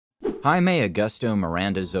Jaime Augusto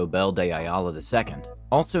Miranda Zobel de Ayala II,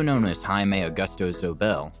 also known as Jaime Augusto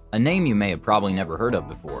Zobel, a name you may have probably never heard of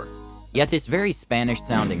before. Yet this very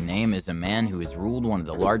Spanish-sounding name is a man who has ruled one of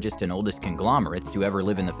the largest and oldest conglomerates to ever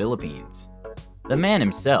live in the Philippines. The man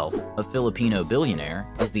himself, a Filipino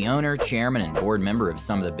billionaire, is the owner, chairman, and board member of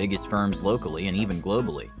some of the biggest firms locally and even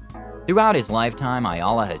globally. Throughout his lifetime,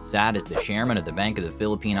 Ayala has sat as the chairman of the Bank of the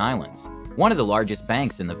Philippine Islands, one of the largest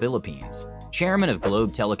banks in the Philippines, chairman of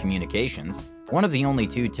Globe Telecommunications, one of the only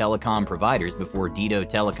two telecom providers before Dito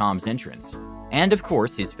Telecom's entrance, and of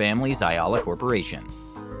course his family's Ayala Corporation.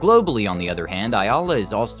 Globally, on the other hand, Ayala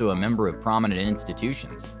is also a member of prominent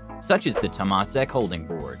institutions, such as the Temasek Holding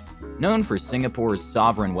Board, known for Singapore's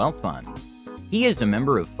sovereign wealth fund. He is a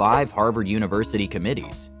member of 5 Harvard University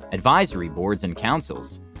committees, advisory boards, and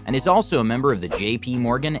councils, and is also a member of the J.P.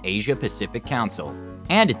 Morgan Asia Pacific Council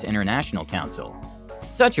and its International Council.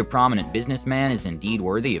 Such a prominent businessman is indeed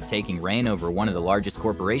worthy of taking reign over one of the largest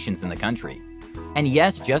corporations in the country. And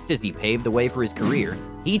yes, just as he paved the way for his career,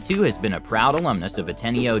 he too has been a proud alumnus of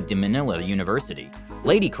Ateneo de Manila University,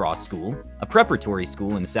 Lady Cross School, a preparatory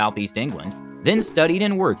school in southeast England, then studied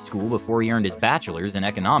in Worth School before he earned his bachelor's in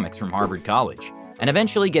economics from Harvard College, and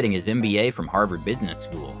eventually getting his MBA from Harvard Business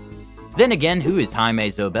School. Then again, who is Jaime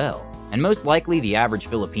Zobel? And most likely the average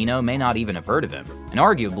Filipino may not even have heard of him, and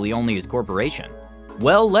arguably only his corporation.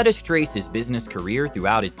 Well, let us trace his business career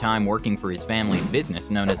throughout his time working for his family's business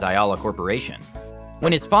known as Ayala Corporation.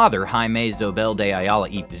 When his father, Jaime Zobel de Ayala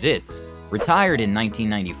y Pizitz, retired in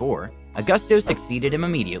 1994, Augusto succeeded him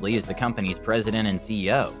immediately as the company's president and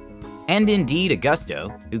CEO. And indeed, Augusto,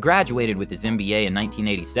 who graduated with his MBA in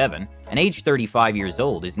 1987 and aged 35 years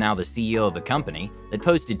old, is now the CEO of a company that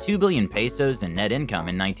posted 2 billion pesos in net income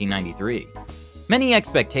in 1993. Many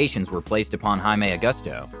expectations were placed upon Jaime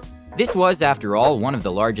Augusto. This was, after all, one of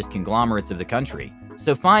the largest conglomerates of the country,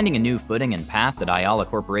 so finding a new footing and path that Ayala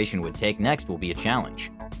Corporation would take next will be a challenge.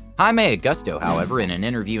 Jaime Augusto, however, in an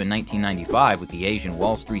interview in 1995 with the Asian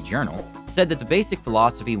Wall Street Journal, said that the basic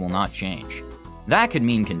philosophy will not change. That could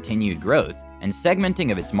mean continued growth and segmenting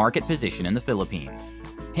of its market position in the Philippines.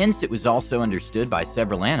 Hence, it was also understood by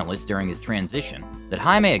several analysts during his transition that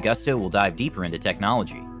Jaime Augusto will dive deeper into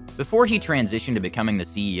technology. Before he transitioned to becoming the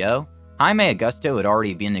CEO, Jaime Augusto had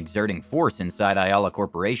already been exerting force inside Ayala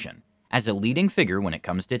Corporation as a leading figure when it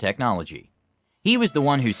comes to technology. He was the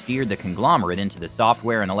one who steered the conglomerate into the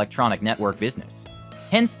software and electronic network business.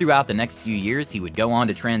 Hence, throughout the next few years, he would go on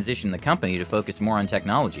to transition the company to focus more on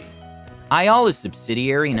technology. Ayala's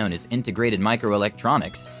subsidiary, known as Integrated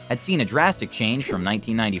Microelectronics, had seen a drastic change from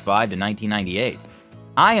 1995 to 1998.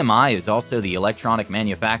 IMI is also the electronic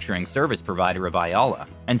manufacturing service provider of Ayala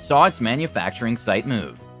and saw its manufacturing site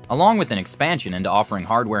move, along with an expansion into offering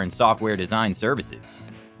hardware and software design services.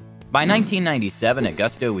 By 1997,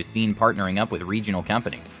 Augusto was seen partnering up with regional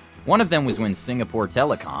companies. One of them was when Singapore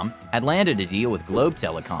Telecom had landed a deal with Globe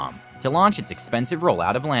Telecom to launch its expensive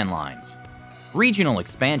rollout of landlines. Regional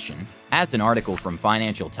expansion, as an article from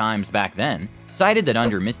Financial Times back then, cited that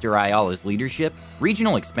under Mr. Ayala's leadership,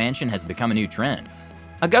 regional expansion has become a new trend.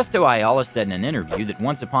 Augusto Ayala said in an interview that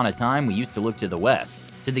once upon a time we used to look to the West,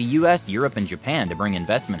 to the US, Europe, and Japan to bring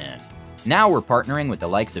investment in. Now we're partnering with the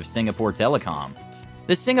likes of Singapore Telecom.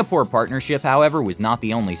 The Singapore partnership, however, was not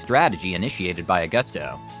the only strategy initiated by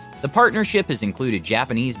Augusto. The partnership has included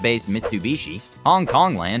Japanese-based Mitsubishi, Hong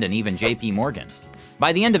Kong Land, and even J.P. Morgan.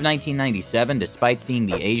 By the end of 1997, despite seeing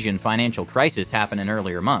the Asian financial crisis happen in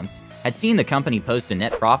earlier months, had seen the company post a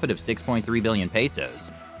net profit of 6.3 billion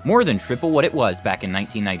pesos, more than triple what it was back in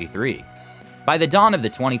 1993. By the dawn of the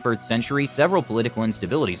 21st century, several political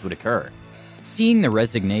instabilities would occur. Seeing the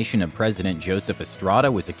resignation of President Joseph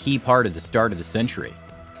Estrada was a key part of the start of the century.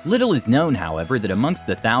 Little is known, however, that amongst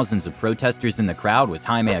the thousands of protesters in the crowd was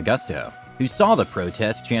Jaime Augusto, who saw the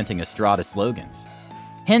protests chanting Estrada slogans.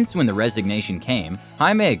 Hence, when the resignation came,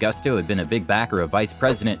 Jaime Augusto had been a big backer of Vice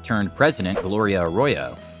President turned President Gloria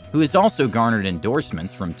Arroyo, who has also garnered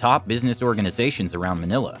endorsements from top business organizations around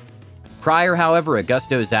Manila. Prior, however,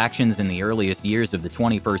 Augusto's actions in the earliest years of the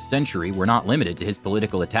 21st century were not limited to his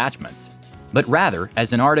political attachments, but rather,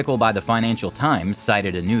 as an article by the Financial Times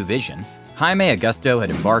cited a new vision, Jaime Augusto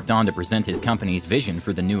had embarked on to present his company's vision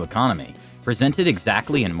for the new economy, presented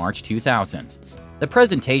exactly in March 2000. The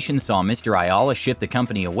presentation saw Mr. Ayala shift the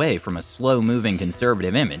company away from a slow-moving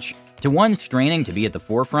conservative image to one straining to be at the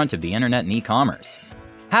forefront of the internet and e-commerce.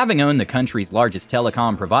 Having owned the country's largest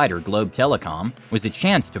telecom provider, Globe Telecom, was a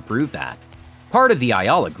chance to prove that. Part of the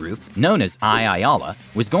Ayala Group, known as iAyala,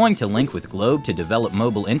 was going to link with Globe to develop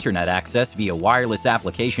mobile internet access via wireless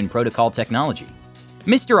application protocol technology.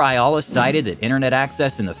 Mr. Ayala cited that internet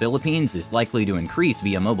access in the Philippines is likely to increase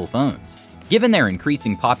via mobile phones, given their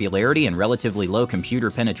increasing popularity and relatively low computer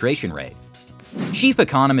penetration rate. Chief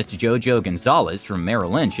economist Jojo Gonzalez from Merrill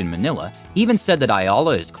Lynch in Manila even said that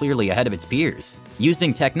Ayala is clearly ahead of its peers,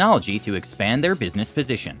 using technology to expand their business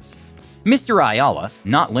positions. Mr. Ayala,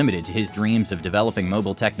 not limited to his dreams of developing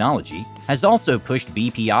mobile technology, has also pushed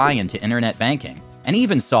BPI into internet banking, and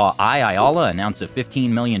even saw Ayala announce a $15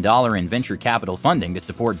 million in venture capital funding to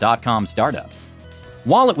support dot-com startups.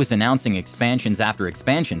 While it was announcing expansions after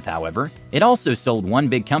expansions, however, it also sold one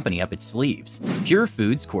big company up its sleeves, Pure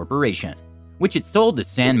Foods Corporation, which it sold to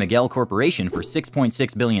San Miguel Corporation for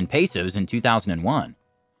 6.6 billion pesos in 2001.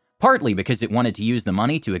 Partly because it wanted to use the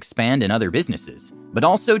money to expand in other businesses, but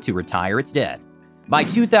also to retire its debt. By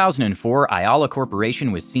 2004, Ayala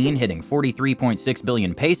Corporation was seen hitting 43.6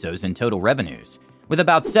 billion pesos in total revenues, with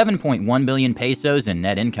about 7.1 billion pesos in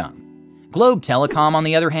net income. Globe Telecom, on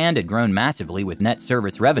the other hand, had grown massively with net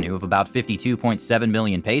service revenue of about 52.7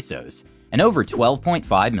 billion pesos and over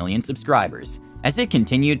 12.5 million subscribers, as it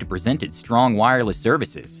continued to present its strong wireless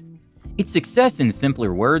services. Its success, in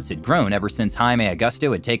simpler words, had grown ever since Jaime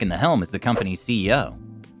Augusto had taken the helm as the company's CEO.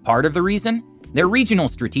 Part of the reason? Their regional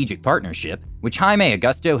strategic partnership, which Jaime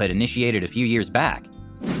Augusto had initiated a few years back.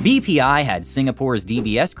 BPI had Singapore's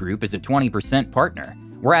DBS Group as a 20% partner,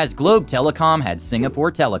 whereas Globe Telecom had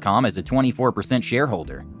Singapore Telecom as a 24%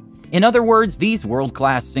 shareholder. In other words, these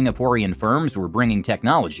world-class Singaporean firms were bringing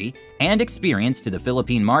technology and experience to the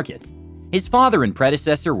Philippine market. His father and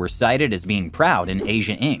predecessor were cited as being proud in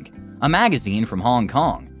Asia Inc., a magazine from Hong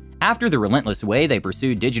Kong, after the relentless way they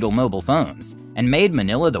pursued digital mobile phones and made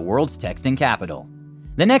Manila the world's texting capital.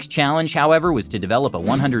 The next challenge, however, was to develop a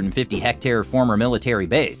 150-hectare former military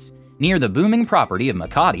base near the booming property of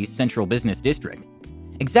Makati's Central Business District.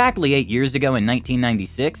 Exactly 8 years ago in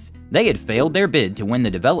 1996, they had failed their bid to win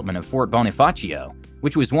the development of Fort Bonifacio,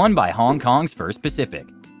 which was won by Hong Kong's First Pacific.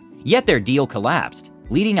 Yet their deal collapsed,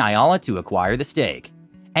 leading Ayala to acquire the stake.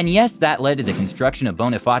 And yes, that led to the construction of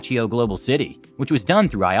Bonifacio Global City, which was done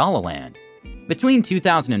through Ayala Land. Between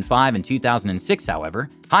 2005 and 2006, however,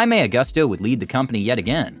 Jaime Augusto would lead the company yet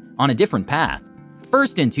again, on a different path.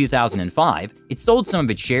 First, in 2005, it sold some of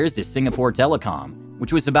its shares to Singapore Telecom,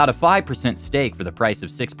 which was about a 5% stake for the price of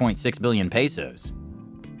 6.6 billion pesos.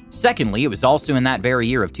 Secondly, it was also in that very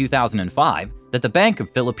year of 2005 that the Bank of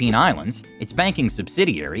Philippine Islands, its banking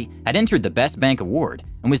subsidiary, had entered the Best Bank Award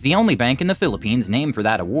and was the only bank in the Philippines named for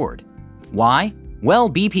that award. Why? Well,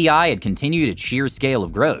 BPI had continued its sheer scale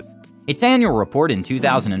of growth. Its annual report in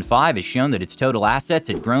 2005 has shown that its total assets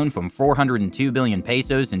had grown from 402 billion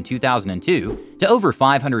pesos in 2002 to over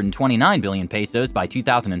 529 billion pesos by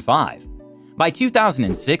 2005. By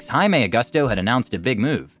 2006, Jaime Augusto had announced a big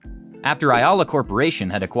move. After Ayala Corporation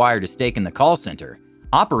had acquired a stake in the call center,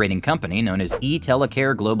 operating company known as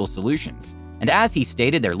eTelecare Global Solutions, and as he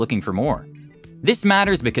stated, they're looking for more. This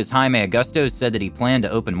matters because Jaime Augusto said that he planned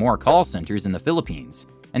to open more call centers in the Philippines,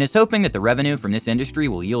 and is hoping that the revenue from this industry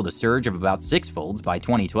will yield a surge of about 6-folds by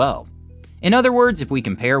 2012. In other words, if we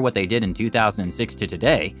compare what they did in 2006 to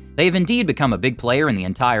today, they have indeed become a big player in the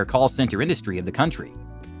entire call center industry of the country.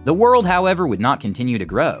 The world, however, would not continue to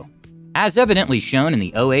grow, as evidently shown in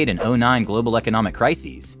the 08 and 09 global economic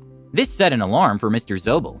crises. This set an alarm for Mr.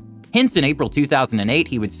 Zobel. Hence, in April 2008,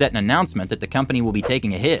 he would set an announcement that the company will be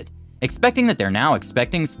taking a hit, expecting that they're now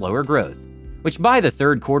expecting slower growth, which by the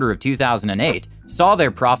third quarter of 2008 saw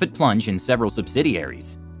their profit plunge in several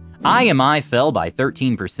subsidiaries. IMI fell by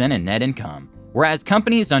 13% in net income, whereas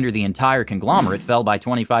companies under the entire conglomerate fell by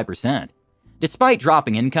 25%. Despite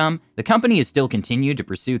dropping income, the company has still continued to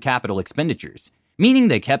pursue capital expenditures, meaning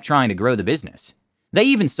they kept trying to grow the business. They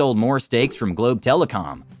even sold more stakes from Globe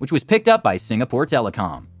Telecom, which was picked up by Singapore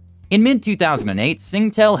Telecom. In mid-2008,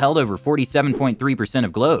 Singtel held over 47.3%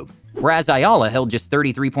 of Globe, whereas Ayala held just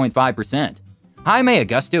 33.5%. Jaime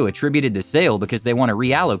Augusto attributed the sale because they want to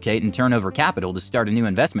reallocate and turn over capital to start a new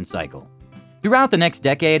investment cycle. Throughout the next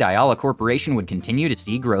decade, Ayala Corporation would continue to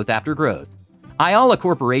see growth after growth. Ayala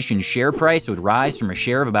Corporation's share price would rise from a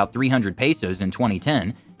share of about 300 pesos in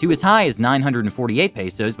 2010 to as high as 948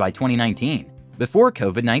 pesos by 2019, before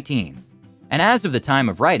COVID-19. And as of the time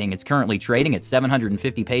of writing, it's currently trading at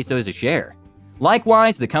 750 pesos a share.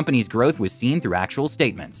 Likewise, the company's growth was seen through actual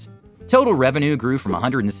statements. Total revenue grew from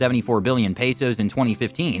 174 billion pesos in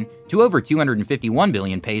 2015 to over 251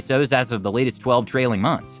 billion pesos as of the latest 12 trailing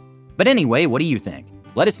months. But anyway, what do you think?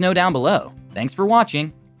 Let us know down below. Thanks for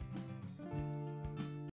watching.